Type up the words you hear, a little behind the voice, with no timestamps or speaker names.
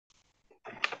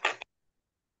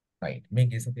right. මේ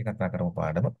case අපි කතා කරමු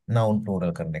පාඩම noun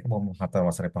plural කරන එක. මොම 4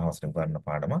 වසරේ 5 වසරේ උගන්වන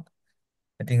පාඩමක්.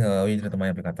 ඉතින් ඔය විදිහට තමයි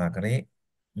අපි කතා කරේ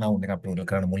noun එකක් plural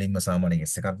කරන්න මුලින්ම සාමාන්‍යයෙන්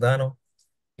s එකක් දානවා.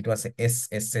 ඊට පස්සේ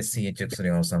SSCH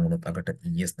වලින් අවසන් වුණොත් අකට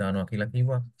ES දානවා කියලා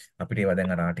කිව්වා. අපිට ඒවා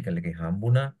දැන් අර ආටිකල් එකේ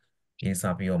හම්බුණා. ඒ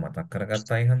නිසා අපි ඒවා මතක්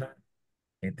කරගත්තා ඒ හඳා.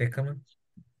 ඒත් එක්කම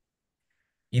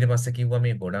ඊට පස්සේ කිව්වා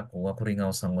මේ ගොඩක් ඕ අකුරින්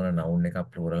අවසන් වන noun එකක්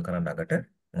plural කරන්න අකට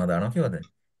මොනවද දානවා කිව්වද?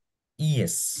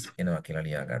 ES එනවා කියලා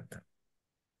ලියාගත්තා.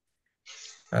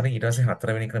 හරි ඊට පස්සේ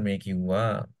හතරවෙනි ක්‍රමයේ කිව්වා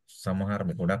සමහර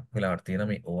මේ ගොඩක් වෙලාවට තියෙන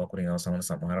මේ ඕ අකුරින් අවසන් වන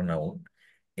සමහර noun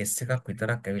S එකක්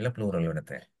විතරක් ඇවිල්ලා plural වෙන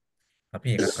තැන. අපි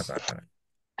ඒකත් කතා කරා.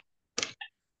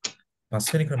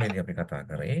 පස්වෙනි ක්‍රමයේදී අපි කතා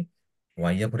කරේ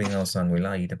y අකුරින් අවසන්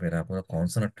වෙලා ඊට පෙර අපර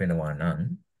කොන්සනන්ට් වෙනවා නම්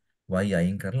y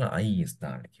අයින් කරලා is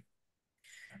දාන්න කිව්වා.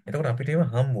 එතකොට අපිට ඒව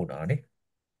හම්බුණානේ.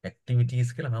 activities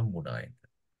කියලා හම්බුණා ඒක.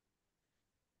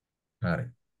 හරි.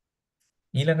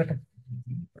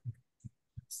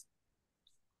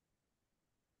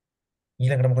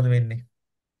 ඊළඟට මොකද වෙන්නේ?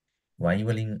 y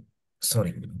වලින්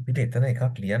sorry අපිට එතන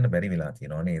එකක් ලියන්න බැරි වෙලා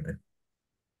තියෙනවා නේද?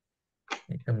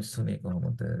 ඒක මිස්සුනේ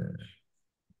කොහොමද?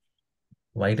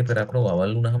 y ට පෙර අකුර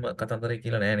වවල් වුණාම කතන්දරේ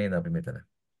කියලා නෑ නේද අපි මෙතන?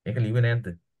 ඒක ලිව්වේ නැද්ද?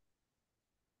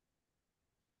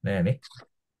 නෑනේ.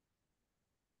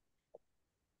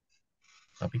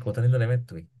 අපි කොතනින්ද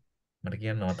නැවැත්තුවේ? මට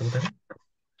කියන්න නවත්තපු තැන?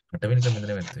 8 වෙනි ක්‍රමෙන්ද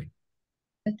නැවැත්තුවේ.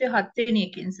 නැත්නම් 7 වෙනි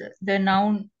එකෙන් සර්. The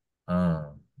noun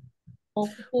ආ of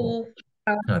ඔව්. who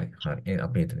හරි හරි. ඒ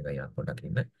අපි එතන ඉඳන් යන්න පොඩ්ඩක්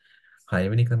ඉන්න.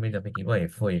 6 වෙනි ක්‍රමයේදී අපි කිව්වා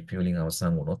FOFE වලින්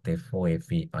අවසන් වුණොත්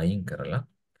FOFE අයින් කරලා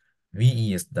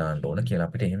VES දාන්න ඕන කියලා.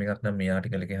 අපිට එහෙම එකක් නම් මේ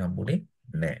ආටිකල් එකේ හම්බුනේ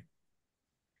නෑ.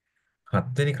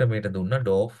 7 වෙනි ක්‍රමයට දුන්නා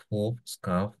dof, hoof,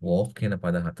 scarf, wolf කියන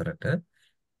පද හතරට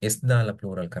S දාලා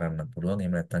plural කරන්නත් පුළුවන්.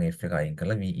 එහෙම නැත්නම් F එක අයින්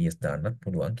කරලා VES දාන්නත්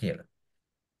පුළුවන් කියලා.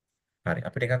 හරි.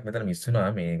 අපිට එකක් මෙතන මිස් වුණා.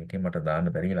 මේකෙන් මට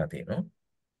දාන්න බැරි වෙලා තියෙනවා.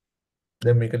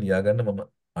 දැන් මේක ලියාගන්න මම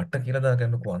 8 කියලා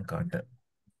දාගන්නකෝ අංක 8.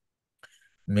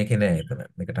 මේකේ නෑ එතන.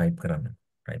 මේක ටයිප් කරන්න.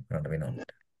 ටයිප් කරන්න වෙනවා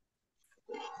මට.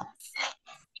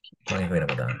 මම ඒක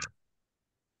වෙනම දාන්න.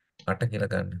 8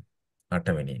 කියලා ගන්න.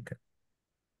 8 වෙනි එක.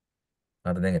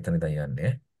 අර දැන් එතන ඉඳන්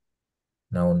යන්නේ.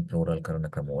 noun plural කරන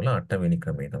ක්‍රමවල 8 වෙනි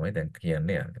ක්‍රමය තමයි දැන් කියන්න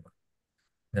යන්නේ.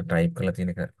 දැන් ටයිප් කරලා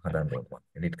තියෙන එක හදන්න ඕන මම.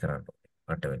 එඩිට් කරන්න ඕනේ.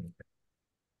 8 වෙනි එක.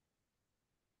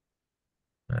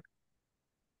 හරි.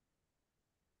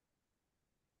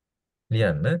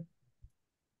 ලියන්න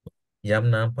යම්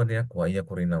නාමපදයක් y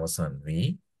අකුරින් අවසන් වී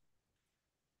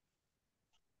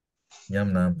යම්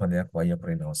නාමපදයක් y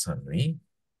අකුරින් අවසන් වී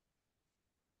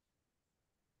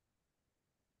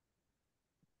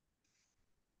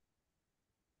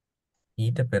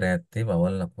ඊට පෙර ඇත්තේ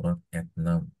වවල් අකුරක්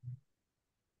ඇත්නම්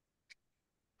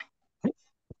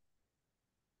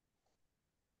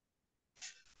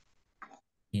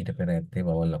ඊට පෙර ඇත්තේ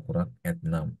වවල් අකුරක්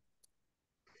ඇත්නම්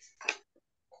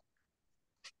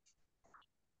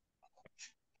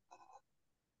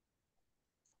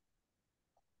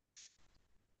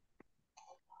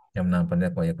යම්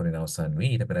නාමපදයක් y අකුරින් අවසන්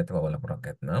වී ඊට පෙර ඇත්තේ වවල් අකුරක්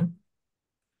ඇත්නම්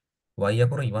y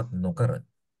අකුර ඉවත් නොකර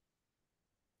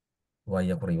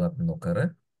y අකුර ඉවත් නොකර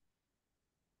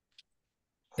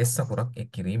s අකුරක් එක්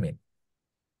කිරීමෙන්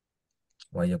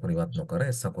y අකුර ඉවත් නොකර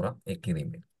s අකුරක් එක්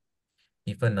කිරීමෙන්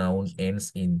if a noun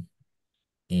ends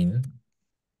in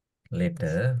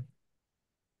letter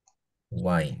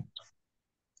y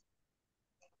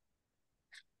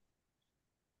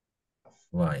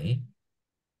y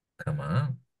comma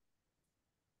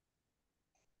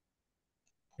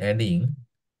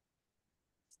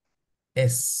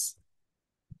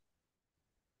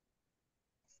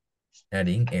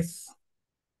adding s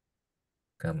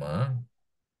comma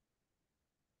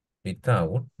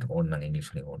without ඕනනම්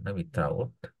ඉංග්‍රීසි වලින් ඕන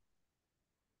without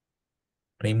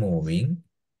removing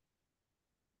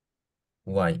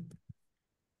y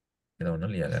කියලා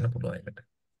ඕන ලියා ගන්න පුළුවන් එකට.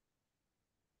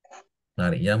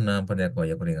 හරි යම් නාමපදයක්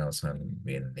y අකුරින් අවසන්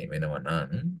වෙනවා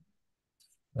නම්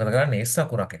මොකද කරන්නේ s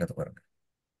අකුරක් එකතු කරගෙන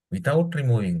without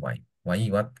removing y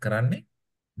ඉවත් කරන්නේ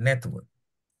නැතුව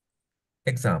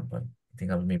example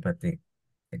ඉතින් අපි මේ පැත්තේ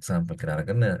example කියලා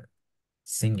අරගෙන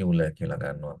singular කියලා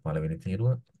ගන්නවා පළවෙනි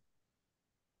තීරුව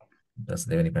ඊට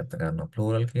දෙවෙනි පැත්ත ගන්නවා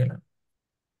plural කියලා.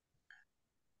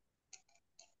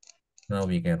 Now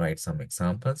we can write some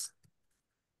examples.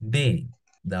 day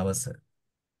දවස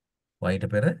y ට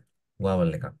පෙර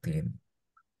vowel එකක් තියෙනවා.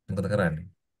 මොකද කරන්නේ?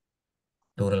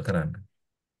 plural කරන්න.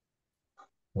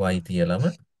 y තියලම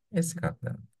s එකක්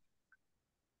දාන්න.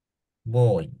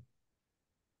 boy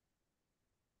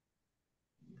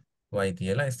y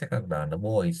තියලා s එකක් දාන්න.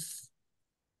 boys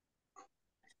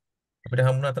අපිට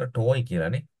හම්බුණා අතර toy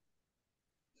කියලානේ.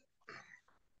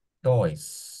 toys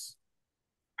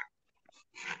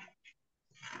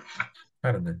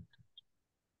හරිද?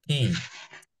 key,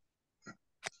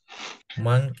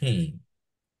 monkey,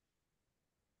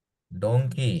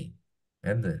 donkey.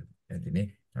 ඇද්ද? ඇතිනේ.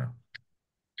 ආ.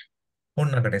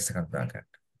 ඔන්න අකට S එකක් දාගන්න.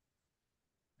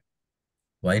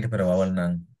 y ට පෙර වවල්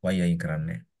නම් y අයින්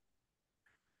කරන්නේ.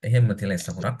 එහෙම්ම තියලා S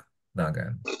අකුරක්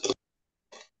දාගන්න.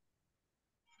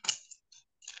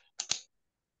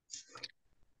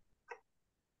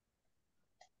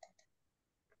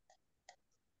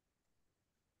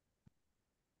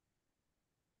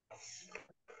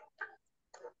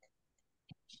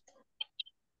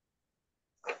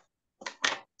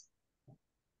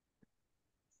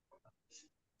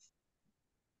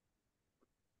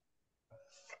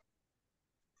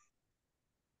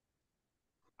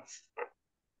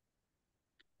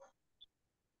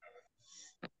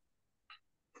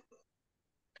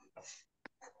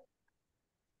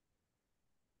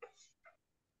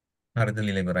 හරිද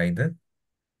ලියලා ඉවරයිද?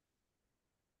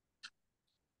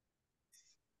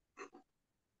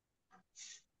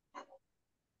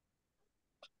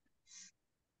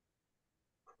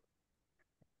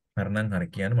 හරිනම් හරි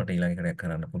කියන්න මට ඊළඟ එකක්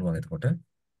කරන්න පුළුවන් එතකොට.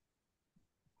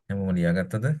 හැමෝම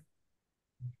ලියාගත්තද?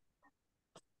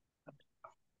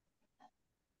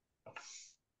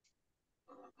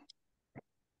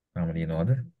 තාම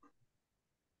ලියනවද?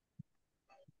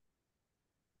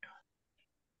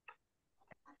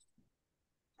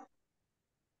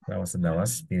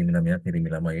 දවස් පිරිමි ළමයා පිරිමි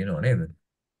ළමයි වෙනව නේද?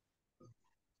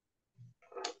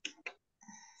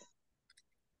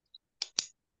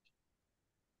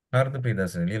 හරිද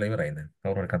ප්‍රියදර්ශනී ලියලා ඉවරයිද?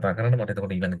 කවුරු හරි කතා කරන්න මට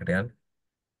එතකොට ඊළඟට යන්න.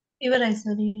 ඉවරයි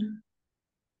සර්.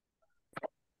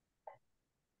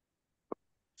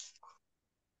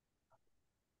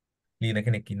 ලියන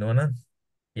කෙනෙක් ඉන්නවනම්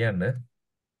කියන්න.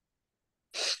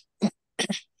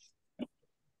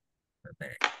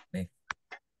 නැහැ නේ.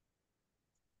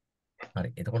 හරි.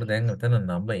 එතකොට දැන් මෙතන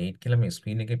නම්බර් 8 කියලා මේ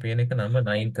ස්ක්‍රීන් එකේ පේන එක නම්බර්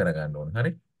 9 කරගන්න ඕන.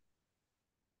 හරි?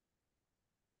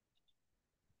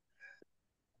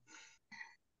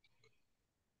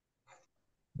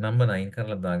 නම්බර් 9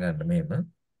 කරලා දාගන්න මෙහෙම.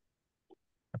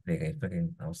 අපි ඒක එකකින්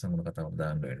අවසන් වුණ කතාවක්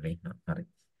දාන්න වෙන්නේ. හරි.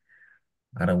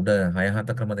 අර උඩ 6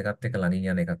 7 ක්‍රම දෙකත් එක්ක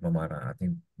ළඟින් යන එකක් මම අර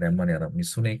අතින් දැම්මනේ අර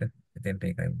මිස්සුනේ එක. එතෙන්ට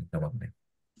ඒකයි තමක් නෑ.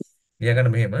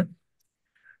 ලියගන්න මෙහෙම.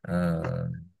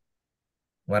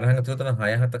 වරහන් ඇතුළත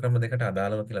 6 7 ක්‍රම දෙකට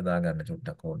අදාළව කියලා දාගන්න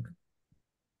චුට්ටක් ඕන.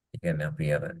 ඒ කියන්නේ අපි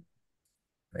අර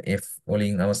F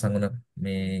වලින් අවසන් වුණ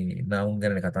මේ noun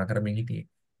ගැන කතා කරමින් හිටියේ.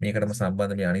 මේකටම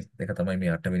සම්බන්ධ මේ අනිත් එක තමයි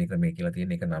මේ 8 වෙනි ක්‍රමය කියලා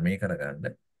තියෙන එක 9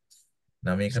 කරගන්න.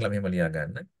 9 කරලා මෙහෙම ලියා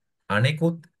ගන්න.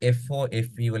 අනෙකුත් FO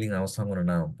FE වලින් අවසන් වුණ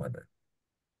නාම පද.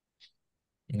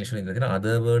 ඉංග්‍රීසි වලින් තියෙන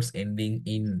other words ending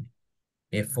in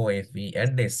FO FE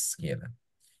and S කියලා.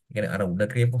 ඒ කියන්නේ අර උඩ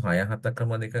කියපු 6 7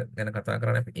 ක්‍රම දෙක ගැන කතා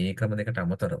කරන්නේ අපි ඒ ක්‍රම දෙකට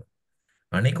අමතරව.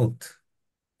 අනෙකුත්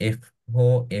FO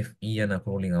FE යන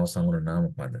අකුරු වලින් අවසන් වුණ නාම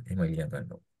පද. එහෙම ලියා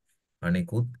ගන්න ඕනේ.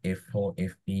 අනෙකුත් FO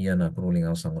FE යන අකුරු වලින්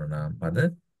අවසන් වන නාම පද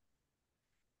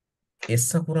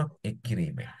S අකුරක් එක්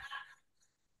කිරීමෙන්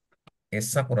S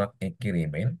අකුරක් එක්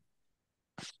කිරීමෙන්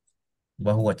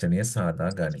බහුවචනය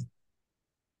සාදා ගනී.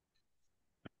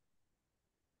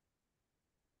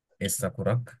 S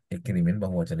අකුරක් එක් කිරීමෙන්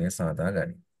බහුවචනය සාදා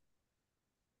ගනී.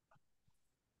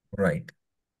 Right.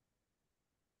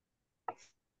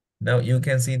 Now you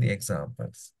can see the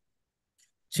examples.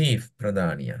 Chief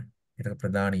ප්‍රධානියා. ඒක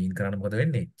ප්‍රධානීන් කරන්න මොකද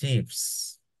වෙන්නේ? Chiefs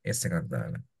S එකක්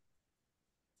දාලා.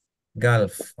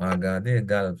 Gulf ආගාදේ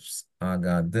Gulfs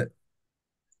ආගාද.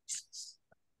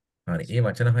 හරි. මේ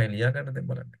වචන හය ලියා ගන්න දැන්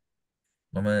බලන්න.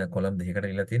 මම කොලම් දෙකකට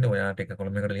ලියලා තියෙන්නේ ඔයාට එක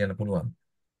කොලම් එකකට ලියන්න පුළුවන්.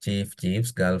 Chief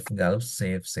chiefs, Gulf gulfs,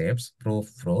 safe safes, proof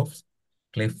proofs,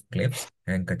 cliff cliffs,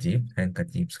 handkerchief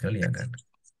handkerchiefs කියලා ලියා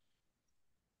ගන්න.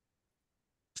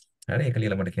 හරි ඒක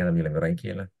ලියලා මට කියන්න ලියලා ඉවරයි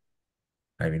කියලා.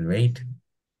 I will wait.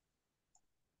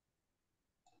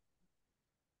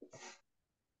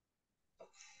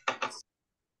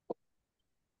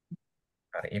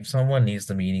 හරි if someone needs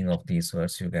the meaning of these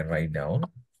words you can write down.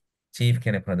 Chief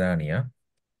කියන්නේ ප්‍රධානියා.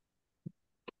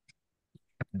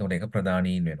 එතකොට ඒක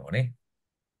ප්‍රධානීන් වෙනවනේ.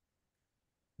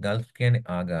 Gulf කියන්නේ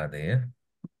ආගාදය.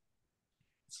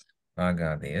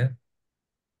 ආගාදය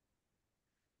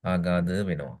ආගාද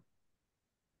වෙනවා.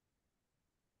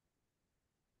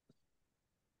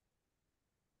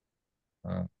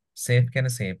 safe කියන්නේ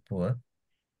සේප්පුව.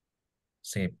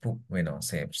 සේප්පු වෙනවා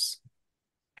safes.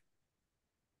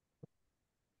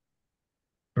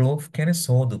 proof කියන්නේ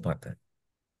සෝදුපත.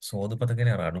 සෝදුපත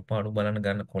කියන්නේ අර අඩුපාඩු බලන්න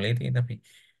ගන්න කොලේ තියෙන අපි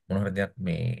මොන හරි දෙයක්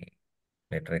මේ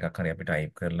ලෙටර් එකක් හරි අපි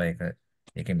ටයිප් කරලා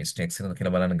ඒකේ මිස්ටේක්ස් එකද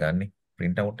කියලා බලන්න ගන්නෙ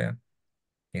print out එක.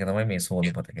 ඒක තමයි මේ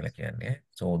සෝදුපත කියලා කියන්නේ.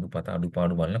 සෝදුපත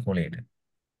අඩුපාඩු බලන කොලේට.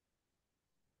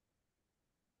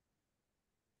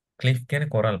 cliff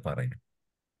කියන්නේ කොරල් පාරයි.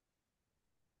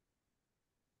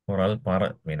 පරල් පර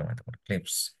වෙනවා එතකොට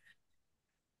clips.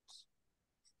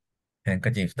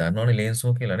 handkerchief දන්නවනේ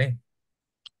ලේන්සුව කියලා නේ.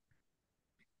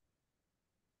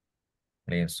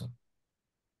 ලේන්සුව.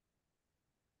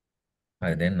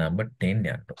 හරි දැන් number 10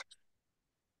 යන්න.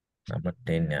 number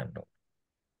 10 යන්න.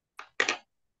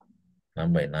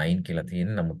 number 9 කියලා තියෙන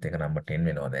නමුත් ඒක number 10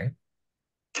 වෙනවා දැන්.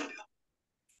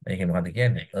 ඒකේ මොකද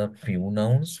කියන්නේ? A few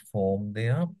nouns form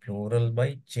their plural by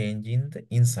changing the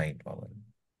inside vowel.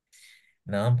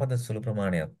 නාමපද සුළු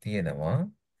ප්‍රමාණයක් තියෙනවා.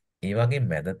 ඒ වගේ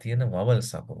මැද තියෙන vowel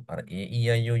සපුරු. අර A E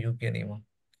I O U කියන ඒවා.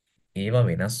 ඒවා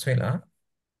වෙනස් වෙලා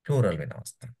plural වෙන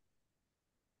අවස්ථා.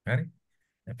 හරි?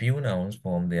 A few nouns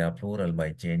form their plural by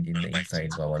changing the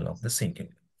inside vowel of the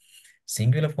singular.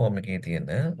 singular form එකේ තියෙන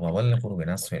vowel ලකුණු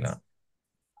වෙනස් වෙලා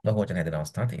බහුවචන හැදෙන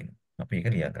අවස්ථා තියෙනවා. අපි ඒක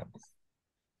ලියා ගමු.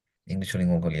 ඉංග්‍රීසි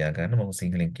වලින් ඕක ලියා ගන්න මම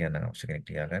සිංහලෙන් කියන්න අවශ්‍ය කෙනෙක්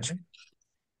ලියා ගන්න.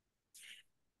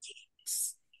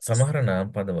 සමහර නාම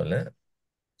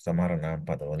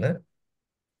පදවල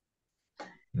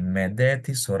මැද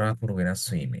ඇති ස්වර අකුරු වෙනස්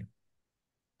වීමෙන්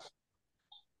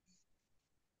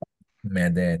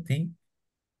මැද ඇති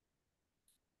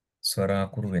ස්වර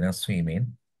අකුරු වෙනස් වීමෙන්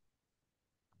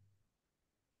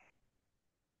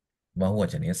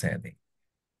බහුවචනය සෑදේ.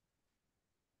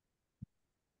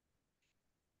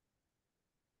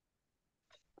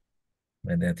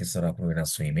 මැද ඇති ස්වර අකුරු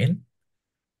වෙනස් වීමෙන්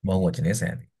බහුවචනය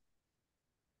සෑදේ.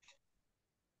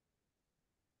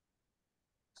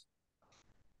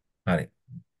 හරි.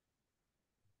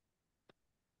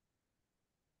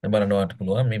 දැන් බලන්න ඔයාලට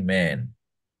පුළුවන් මේ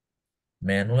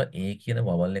man වල A කියන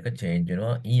vowel එක change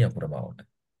වෙනවා E අකුර බවට.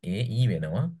 A E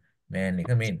වෙනවා man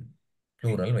එක men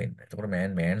plural වෙන්න. එතකොට man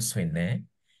mans වෙන්නේ නැහැ.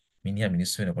 මිනිහා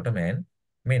මිනිස්සු වෙනකොට man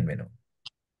men වෙනවා.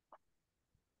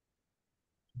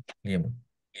 ලියමු.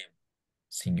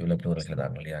 singular plural කියලා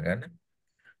දාන්න ලියා ගන්න.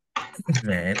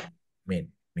 man men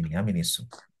මිනිහා මිනිස්සු.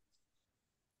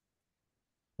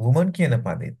 woman කියන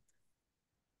පදෙත්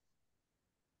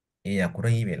ඒ අකුර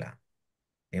E වෙලා.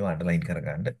 ඒව අන්ඩර්ලයින්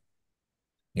කරගන්න.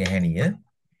 ගැහැණිය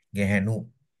ගැහැණු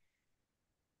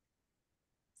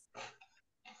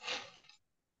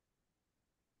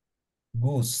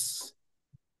goose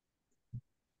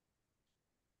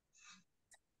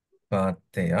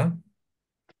පාත්තය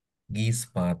ගීස්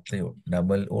පාත්තයෝ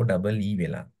double O double E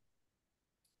වෙලා.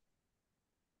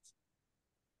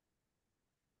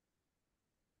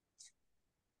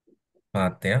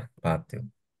 පාත්තයෝ.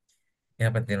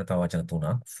 එහා පැත්තේ තියෙන තව වචන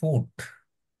තුනක් foot.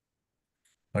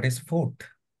 what is foot?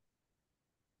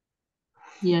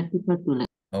 යටිපතුල.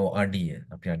 ඔව් අඩිය.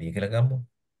 අපි අඩිය කියලා ගමු.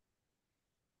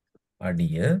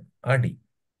 අඩි.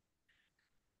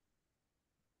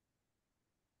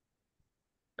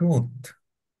 tooth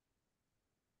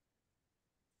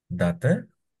දත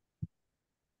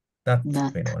දත්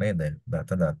දත්. වෙනවා නේද?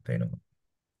 දත වෙනවා.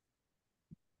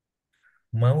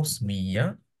 mouse මීයා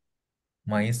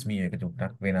මයිස් මීයෝ එක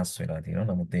චුට්ටක් වෙනස් වෙලා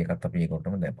තියෙනවා. නමුත් ඒකත් අපි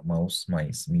ඒකටම දැම්මා. mouse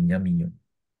මයිස් මීයා මීයෝ.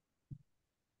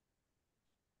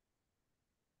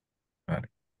 හරි.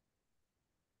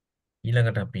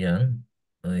 ඊළඟට අපි යන්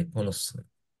 11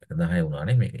 10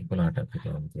 වුණානේ මේක 11ට අපි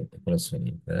කරමු 11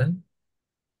 වෙනි එක.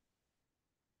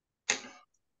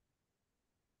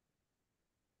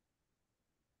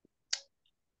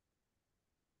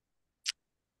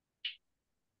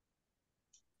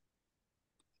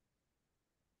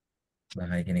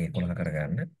 දහය කියන එක 11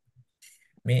 කරගන්න.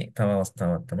 මේ තව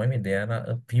අවස්ථාවක් තමයි මේ there are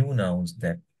a few nouns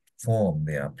that form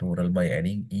their plural by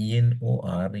adding en or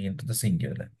re into the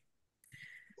singular.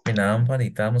 මේ නාමපද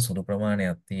ඊටාම සුළු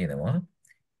ප්‍රමාණයක් තියෙනවා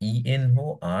en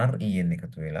හෝ ren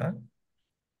එකතු වෙලා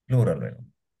plural වෙනවා.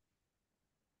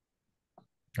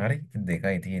 හරි? ඉතින්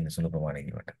දෙකයි තියෙන්නේ සුළු ප්‍රමාණය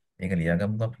කියවට. ඒක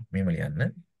ලියාගමුකෝ අපි. මෙහෙම ලියන්න.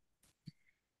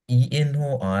 en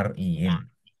හෝ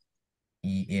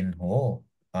en හෝ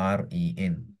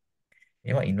ren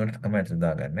ඒවා ඉන්වර්ටඩ් කම ඇතුළට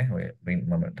දාගන්න. ඔය print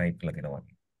මම ටයිප් කරලා දෙනවා.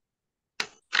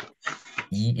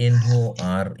 en හෝ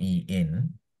ren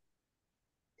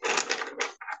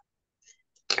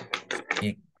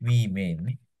එක්වීමෙන්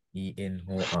en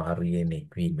හෝ ren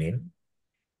එක්වීමෙන්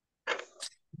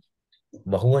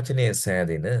බහුවචනයේ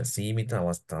සෑදෙන සීමිත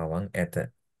අවස්ථාවන් ඇත.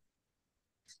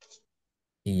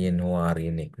 en හෝ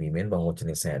ren එක්වීමෙන්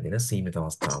බහුවචනයේ සෑදෙන සීමිත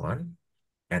අවස්ථාවන්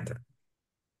ඇත.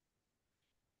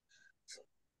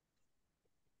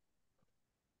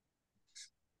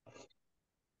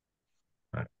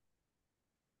 හරි.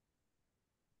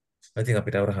 ඉතින්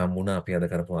අපිට අවර හම්බුණා අපි අද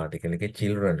කරපු ආටිකල් එකේ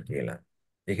children කියලා.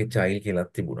 ඒකේ child කියලා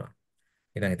තිබුණා.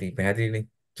 එහෙනම් ඉතින් පැහැදිලිනේ.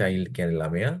 child කියන්නේ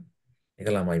ළමයා. ඒක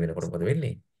ළමයි වෙනකොට මොකද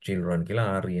වෙන්නේ? children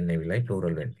කියලා ren ඇවිල්ලායි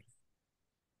plural වෙන්නේ.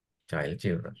 child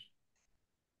children.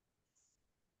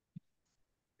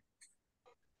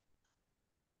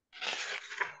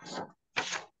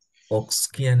 ඔක්ස්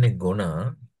කියන්නේ ගොනා.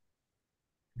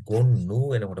 ගොන්නු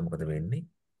වෙනකොට මොකද වෙන්නේ?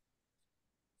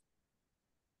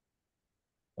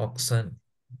 ඔක්සන්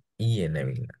ඊයෙන්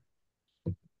ඇවිල්ලා.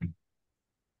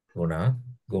 ගොනා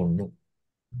ගොන්නු.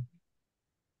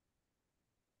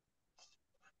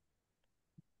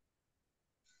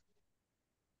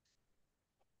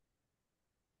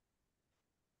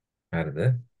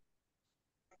 හරිද?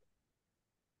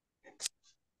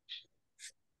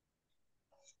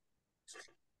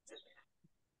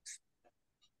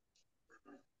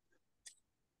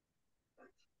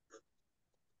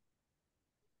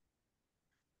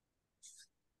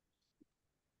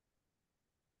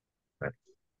 හරි.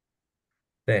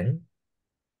 දැන්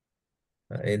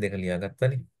ඒ දෙක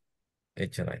ලියාගත්තනේ.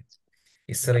 එච්චරයි.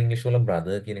 ඉස්සර ඉංග්‍රීසි වල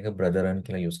brother කියන එක brotherන්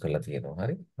කියලා යූස් කරලා තියෙනවා.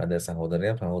 හරි. brother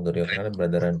සහෝදරයා සහෝදරයෝ කරන්නේ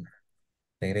brotherන්.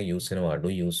 ඒකට යූස් වෙනවා අඩු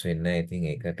යූස් වෙන්නේ නැහැ. ඉතින්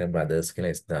ඒකට brothers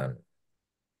කියලා s දාන්න.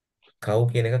 කව්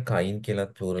කියන එක කයින් කියලා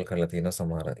ප්ලූරල් කරලා තියෙනවා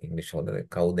සමහර ඉංග්‍රීසි වල.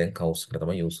 කව් දැන් කවුස් කියලා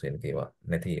තමයි යූස් වෙන්නේ ඒවා.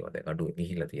 නැති ඒවා දැන් අඩු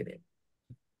ගිහිල්ලා තියෙනවා.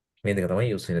 මේ දෙක තමයි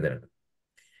යූස් වෙන්නේ දැනට.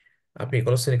 අපි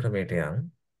 11 වෙනි ක්‍රමයට යන්.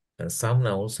 Some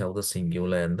nouns have the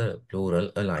singular and the plural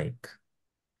alike.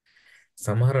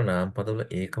 සමහර නාම පදවල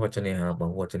ඒක වචනය හා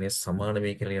බහු වචනය සමාන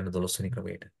වේ කියලා යන 12 වෙනි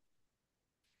ක්‍රමයට.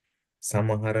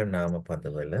 සමහර නාම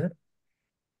පදවල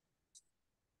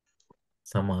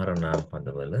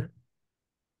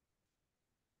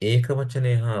ඒක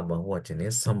වචනය හා බහු වචනය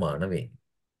සමාන වේ.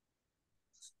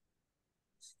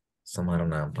 සමහර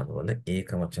නාම පදවල ඒක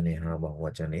වචනය හා බහු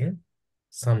වචනය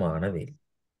සමාන වේ.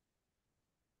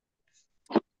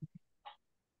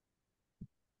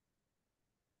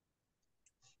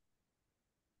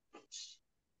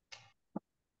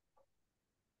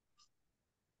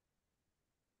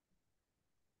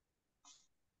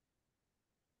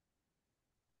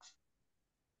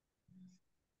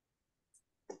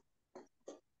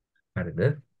 හරිද?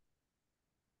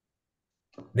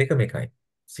 දෙකම එකයි.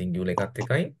 සිංගියුලර් එකත්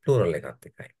එකයි, ප්ලූරල් එකත්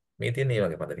එකයි. මේ තියෙන මේ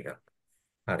වගේ පද ටිකක්.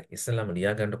 හරි. ඉස්සෙල්ලාම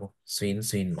ලියා ගන්නකො. ස්වින්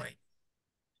ස්වින්මයි.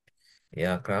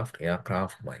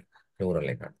 එයාක්‍රාෆ්ට්මයි. ප්ලූරල්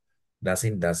එකක්.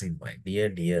 ඩසින්මයි.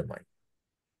 ඩියර්මයි.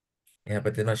 එහා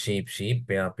පැත්තේ තියෙනවා ෂීප්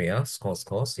පෙයා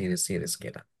ස්කෝ සීරිස්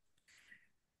කියලා.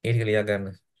 ඒ ටික ලියා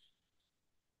ගන්න.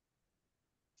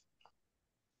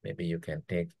 Maybe you can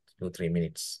take 2-3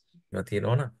 minutes. ඒවා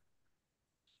තියෙනවනම්.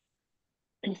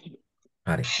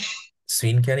 හරි.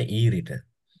 ස්වින් කියන්නේ ඊරිට.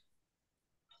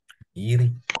 ඊරි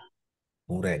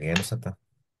ඌරෑ ගෑනු සතා.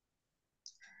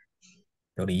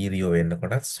 ඒතකොට ඊරියෝ වෙන්න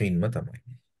කොටත් ස්වින්ම තමයි.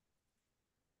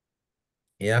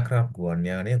 එයාක්‍රාෆ්ට් ගුවන්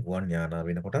යානා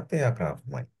වෙන කොටත්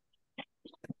එයාක්‍රාෆ්ට්මයි.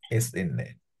 S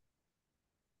එන්නේ.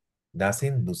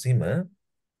 දුසිම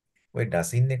ඔය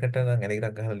ඩසින් එකට නම්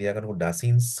ඇලගිරක් ගහලා ලියා ගන්නකො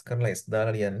ඩසින්ස් කරලා S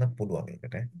දාලා ලියන්න පුළුවන්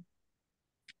ඒකට.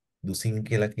 දුසින්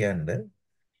කියලා කියන්නේ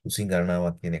දුසින්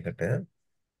ගණනාවක් කියන එකට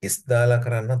S දාලා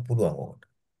කරන්නත් පුළුවන් ඕකට.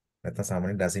 නැත්නම්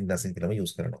සාමාන්‍යයෙන් ඩසින් කියලාම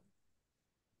යූස් කරනවා.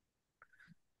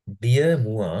 ඩියර්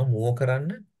මුව කරන්න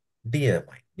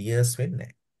ඩියර්මයි. ඩියර්ස් වෙන්නේ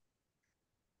නැහැ.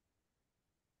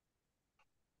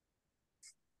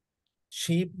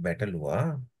 ෂීප් බැටළුවෝ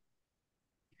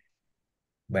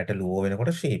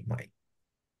වෙනකොට ෂීප්මයි.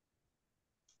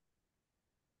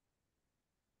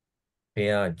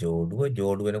 පෙයා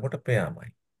ජෝඩුව වෙනකොට පෙයාමයි.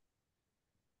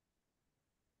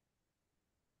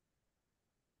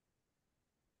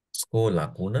 ස්කෝ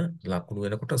ලකුණු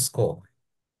වෙනකොට ස්කෝ.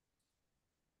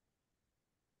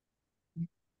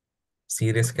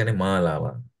 සීරියස් කියන්නේ මාලාව.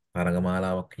 තරඟ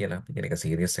මාලාවක් කියලා අපි කියන එක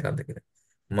සීරියස් එකක්ද කියලා.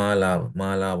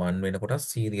 මාලාවන් වෙනකොට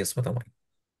සීරියස්ම තමයි.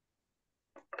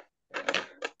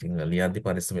 ඉතින් ලියද්දි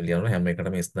පරිස්සමෙන් ලියනවා හැම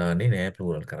එකටම S දාන්නේ නෑ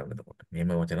ප්ලූරල් කරන්න එතකොට. මෙහෙම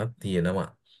වචනක් තියෙනවා.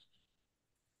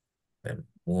 දැන්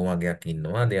වගයක්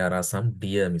ඉන්නවා there are some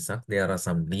deer මිසක් there are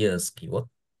some deers කිව්වොත්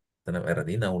එතන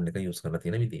වැරදි noun එක use කරලා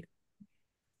තියෙන විදිය.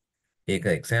 ඒක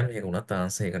එක්සෑම් එකක වුණත්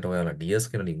ආන්සර් එකට ඔයාලා deers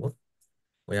කියලා ලිව්වොත්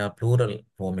ඔයා plural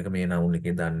form එක මේ noun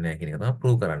එකේ දන්නේ නැහැ කියන එක තමයි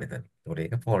prove කරන්න එතන. ඒකට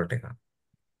ඒක fault එකක්.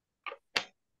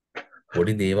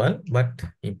 පොඩි දේවල් but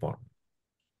important.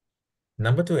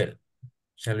 Number 12.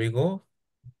 Shall we go?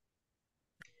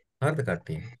 හරිද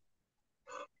කට්ටිය?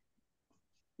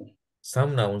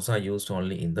 Some nouns are used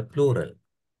only in the plural.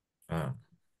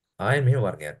 ආයේ මෙහෙම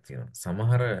වර්ගයක් තියෙනවා.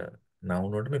 සමහර noun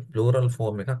වලට මේ plural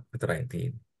form එකක් විතරයි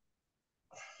තියෙන්නේ.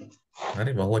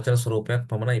 හරි බහුවචන ස්වරූපයක්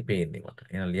පමණයි පේන්නේ මට.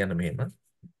 එහෙනම් ලියන්න මෙහෙම.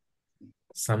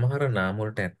 සමහර නාම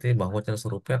වලට ඇත්තේ බහුවචන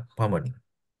ස්වරූපයක් පමණි.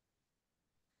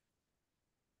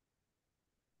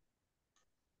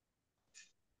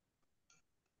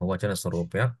 බහුවචන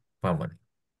ස්වරූපයක් පමණි.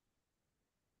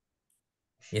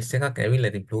 S එකක්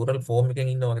ඇවිල්ලා ඉතින් plural form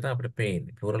එකෙන් ඉන්නවා වගේ තමයි අපිට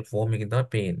පේන්නේ. plural form එකකින් තමයි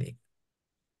පේන්නේ.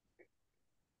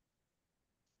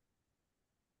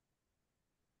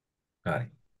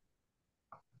 හරි.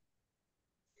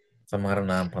 සමහර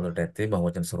නාම පද වලට ඇත්තේ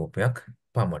බහුවචන ස්වරූපයක්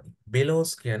පමණි.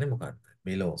 belows කියන්නේ මොකක්ද?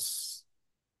 belows.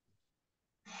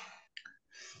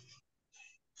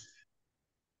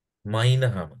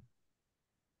 මයින්හම.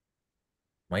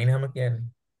 මයින්හම කියන්නේ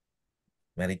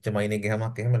මැරිච්ච මයිනේගේ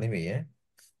හැමක් එහෙම නෙවෙයි ඈ.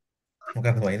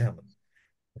 මොකක්ද මයින්හම?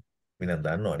 වෙනත්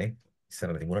දන්නවනේ. ඉස්සර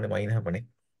තිබුණානේ මයින්හමනේ.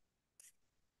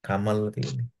 කම්මල්ල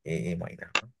තියෙන්නේ. ඒ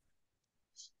මයින්හම.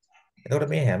 එතකොට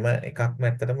මේ හැම එකක්ම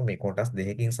ඇත්තටම මේ කොටස්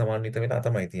දෙකකින් සමන්විත වෙලා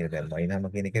තමයි තියෙන්නේ. දැන් මයින්හම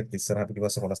කියන එකෙත් ඉස්සරහ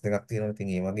පිටිපස්ස කොටස් දෙකක් තියෙනවා. ඉතින්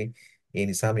ඒ වගේ ඒ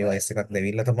නිසා මේවා S එකක්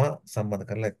දෙවිල්ල තමයි සම්බන්ධ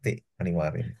කරලා ඇත්තේ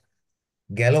අනිවාර්යයෙන්.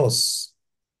 ගැලෝස්.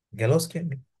 ගැලෝස්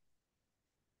කියන්නේ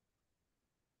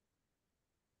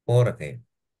පෝරකය.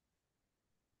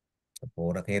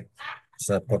 පෝරකයේ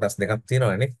කොටස් දෙකක්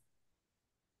තියෙනවානේ.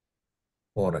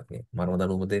 පෝරකය. මරම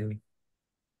දඬුවම දෙන්නේ.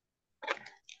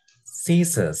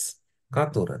 සීසර්ස්.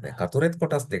 කතුර. දැන් කතුරෙත්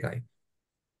කොටස් දෙකයි.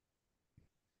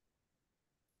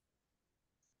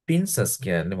 පින්සස්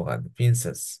කියන්නේ මොකද්ද?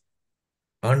 පින්සස්.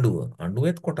 අඬුව.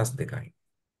 අඬුවෙත් කොටස් දෙකයි.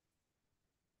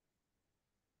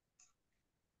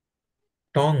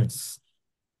 ටොන්ග්ස්.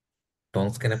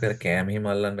 ටොන්ග්ස් කියන පෙර කෑම එහෙම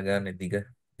අල්ලන්න ගන්න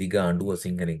දිග අඬුව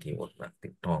සිංහලෙන් කියවොත් නම්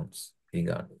ටොන්ග්ස්. දිග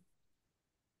අඬුව.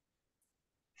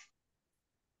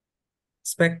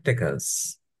 ස්පෙක්ටකල්ස්.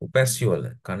 උපැස්යුවල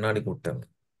කණ්ණාඩි කුට්ටම.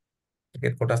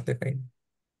 ඒකෙත් කොටස් දෙකයි.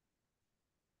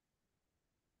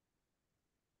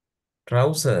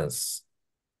 ට්‍රවුසර්ස්.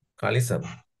 කලිසම.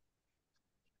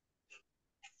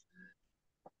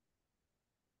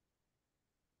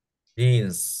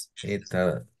 ජීන්ස්. ඒත්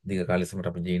දිග කලිසමට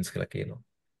අපි ජීන්ස් කියලා කියනවා.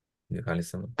 දිග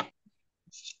කලිසම.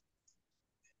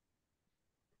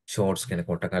 ෂෝර්ට්ස් කියන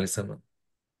කොට කලිසම.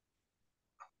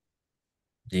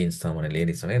 ජීන්ස් තමයි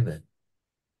ලේඩිස් නේද?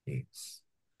 ජීන්ස්.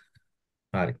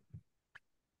 හරි.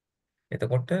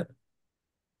 එතකොට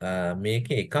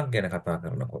මේකේ එකක් ගැන කතා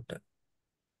කරනකොට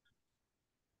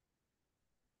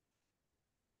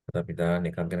අපි දාන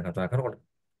එකක් ගැන කතා කරනකොට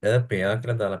පෙයා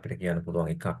කියලා දාලා අපිට කියන්න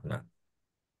පුළුවන් එකක් නම්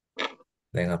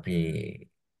දැන් අපි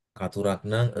කතුරක්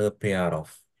නම් a pair of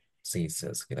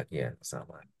scissors කියලා කියන්නේ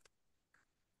සාමාන්‍යයෙන්.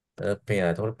 a pair.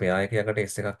 එතකොට pair එක යකට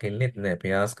s එකක් එන්නේ නැහැ.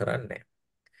 pairs කරන්නේ නැහැ.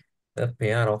 a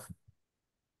pair of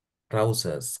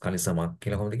trousers කලිසමක්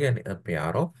කියලා කොහොමද කියන්නේ? a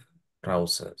pair of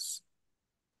trousers.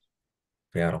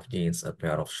 pair of jeans, a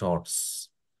pair of shorts,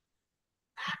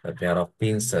 a pair of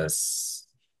pincers.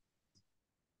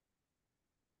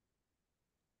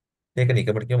 මේක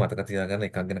නිකමට කියව මතක තියාගන්න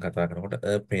එකක් ගැන කතා කරනකොට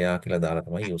a pair කියලා දාලා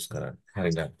තමයි යූස් කරන්නේ.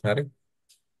 හරිද? හරි.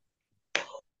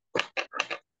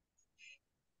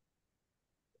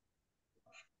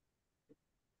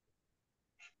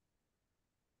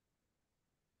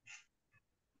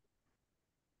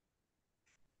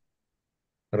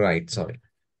 right sorry.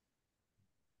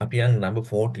 අපි යන් number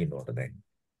 14 වලට දැන්.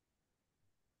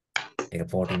 ඒක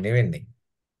 14 නෙවෙන්නේ.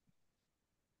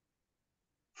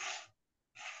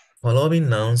 following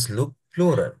nouns look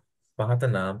plural. පහත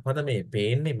නාම පද මේ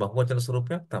පේන්නේ බහුවචන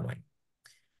ස්වරූපයක් තමයි.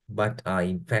 but are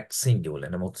in fact singular.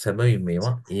 නමුත් සැබවින්ම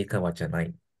මේවා ඒක වචනයි.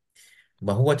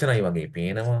 බහුවචනයි වගේ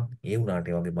පේනවා. ඒ වුණාට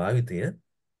ඒ වගේ භාවිතය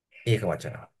ඒක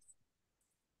වචනයි.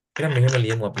 එහෙනම් මෙහෙම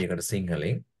ලියමු අපි ඒකට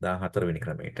සිංහලෙන් 14 වෙනි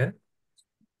ක්‍රමයට.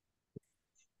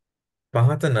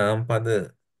 පහත නාම පද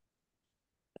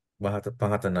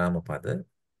පහත නාම පද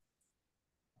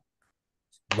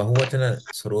බහුවචන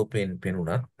ස්වරූපයෙන්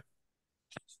පෙනුනත්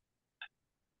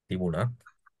තිබුණත්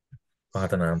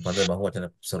පහත නාම පද බහුවචන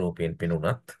ස්වරූපයෙන්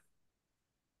පෙනුනත්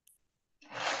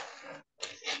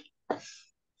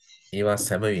ඒවා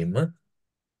සැබවින්ම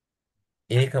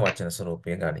ඒක වචන ස්වරූපය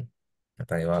ගනී.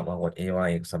 නැත්නම් ඒවා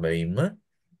ඒක සැබවින්ම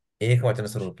ඒක වචන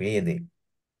ස්වරූපයේ යෙදේ.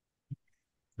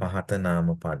 පහත නාම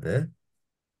පද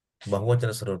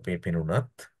බහුවචන ස්වරූපයේ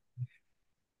පෙනුනත්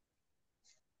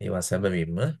ඒවා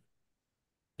සැබවින්ම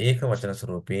ඒක වචන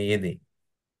ස්වරූපයේ යෙදේ.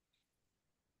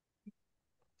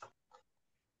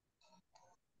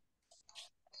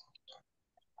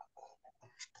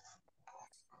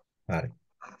 හරි.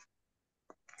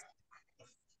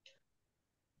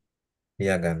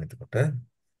 ලියාගන්න එතකොට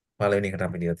පළවෙනි එකට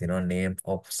අපි ලියලා තියෙනවා name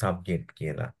of subject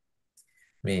කියලා.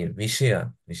 මේ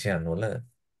විෂයන් වල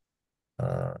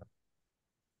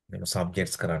මේ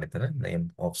subjects කරන්නේ එතන name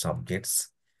of subjects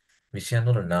විෂයන්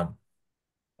වල නම්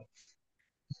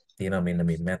තියෙනවා මෙන්න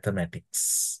මේ mathematics.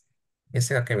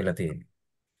 එස් එකක් ඇවිල්ලා තියෙන්නේ.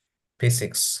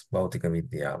 physics භෞතික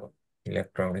විද්‍යාව.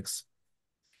 electronics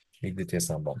විද්‍යුතය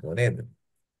සම්බන්ධව නේද?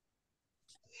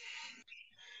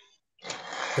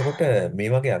 එතකොට මේ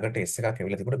වගේ අගට S එකක්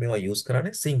ඇවිල්ලා තිබුණා මේවා යූස්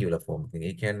කරන්නේ singular form එකකින්.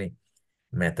 ඒ කියන්නේ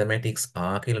mathematics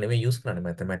are කියලා නෙමෙයි යූස් කරන්නේ.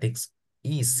 mathematics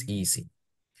is easy.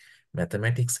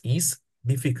 mathematics is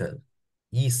difficult.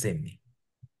 is එන්නේ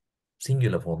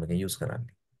singular form එකකින් යූස්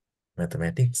කරන්නේ.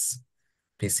 mathematics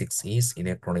physics is,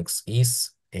 electronics is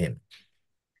in.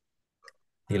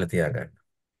 කියලා තියාගන්න.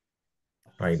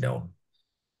 Write down.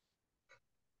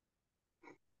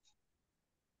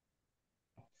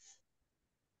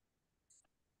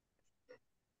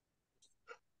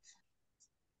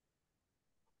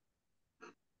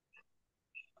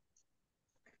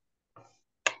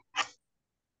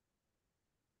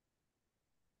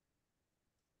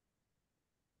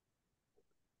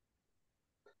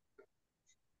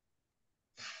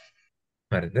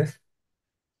 හරිද?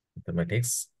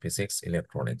 Mathematics, physics,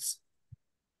 electronics.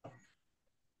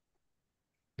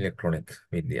 Electronic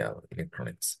විද්‍යාව,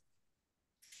 electronics.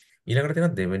 ඊළඟට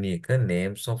තියෙනවා දෙවෙනි එක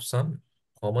names of some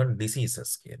common diseases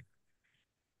කියන.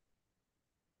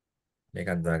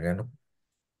 මේකත් දාගන්න.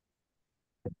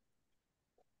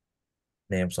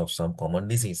 Names of some common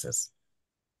diseases.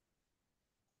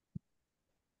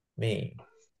 මේ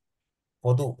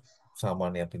පොදු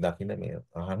සාමාන්‍ය අපි දකින මේ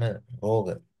අහන රෝග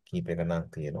කීපයක නම්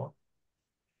තියෙනවා.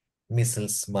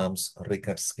 Measles, mumps,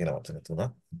 rickets කියලා වචන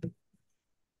තුනක්.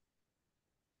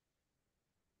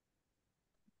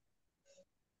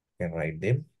 Can write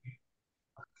them.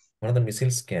 මොනවද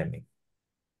measles කියන්නේ?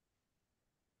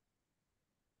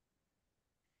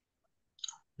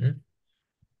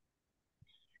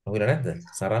 අහුවෙලා නැද්ද?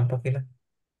 සරම්ප කියලා.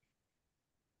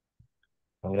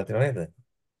 අහුවෙලා තියෙනව නේද?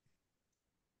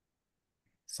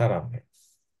 සරම්ප.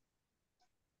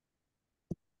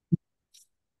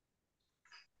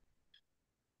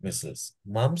 measles.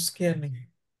 mumps කියන්නේ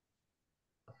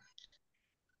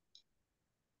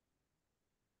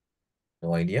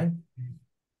no idea.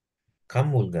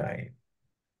 කම්මුල්ගාය.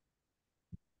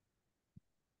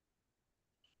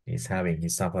 He's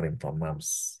suffering from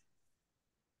mumps.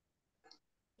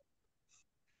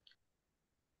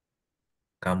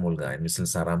 කම්මුල්ගාය.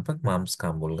 measles සරම්ප, mumps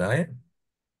කම්මුල්ගාය.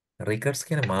 rickets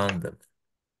කියන මාන්දම.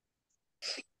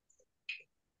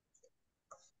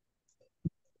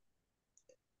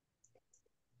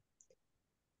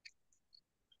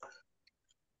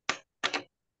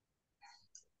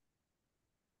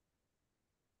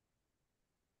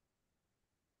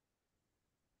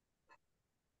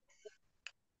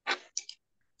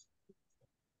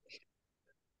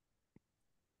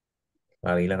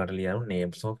 ඊළඟට ලියන්න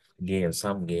names of games,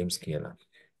 some games කියලා.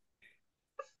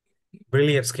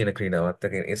 Billiards කියන ක්‍රීඩාවත්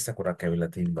එක S අකුරක්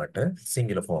ඇවිල්ලා තිබ්බට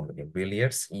singular form එකෙන්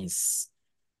billiards is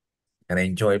an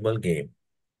enjoyable game.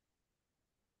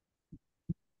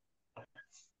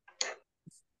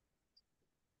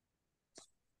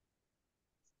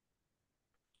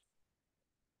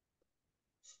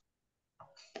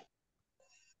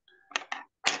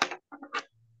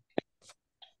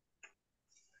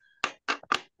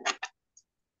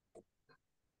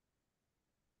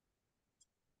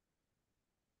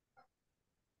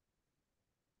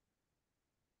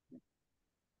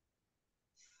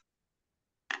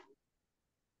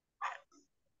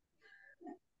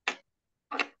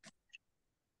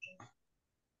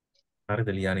 හරිද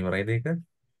ලියන්න ඉවරයිද ඒක?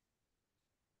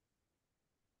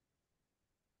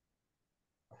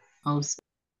 ඔව් සර්.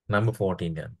 number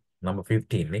 14 යන. number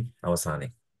 15 නේ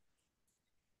අවසානයේ.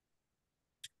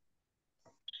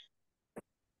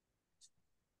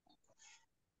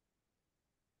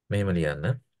 මෙහෙම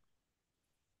ලියන්න.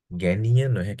 ගැනිය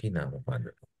නොහැකි නාම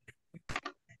පද.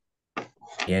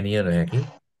 ගැනිය නොහැකි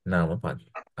නාම පද.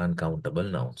 uncountable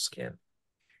nouns කියන්නේ.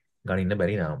 ගණින්න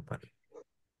බැරි නාම පද.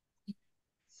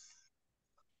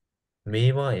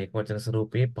 මේවා ඒකවචන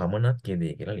ස්වරූපයේ පමණක්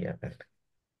යෙදේ කියලා ලියන්න.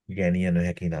 ගැනිය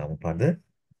නොහැකි නාම පද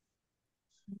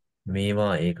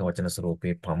මේවා ඒකවචන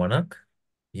ස්වරූපයේ පමණක්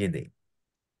යෙදේ.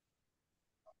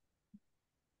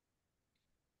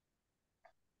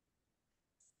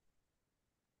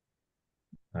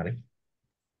 හරි.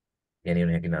 ගැනිය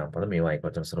නොහැකි නාම පද මේවා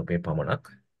ඒකවචන ස්වරූපයේ පමණක්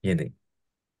යෙදේ.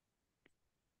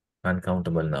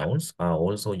 Uncountable nouns are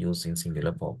also used in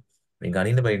singular form. මේ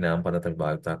ගණින්න බැරි නාම පද අපි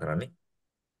භාවිත කරන්නේ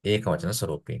ඒකවචන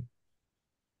ස්වරූපයෙන්.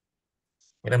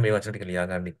 එහෙනම් මේ වචන ටික ලියා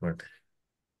ගන්න ඉක්මනට.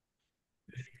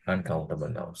 Uncountable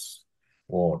nouns.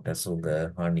 Water,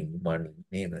 sugar, honey, money,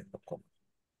 නේද? ඔක්කොම.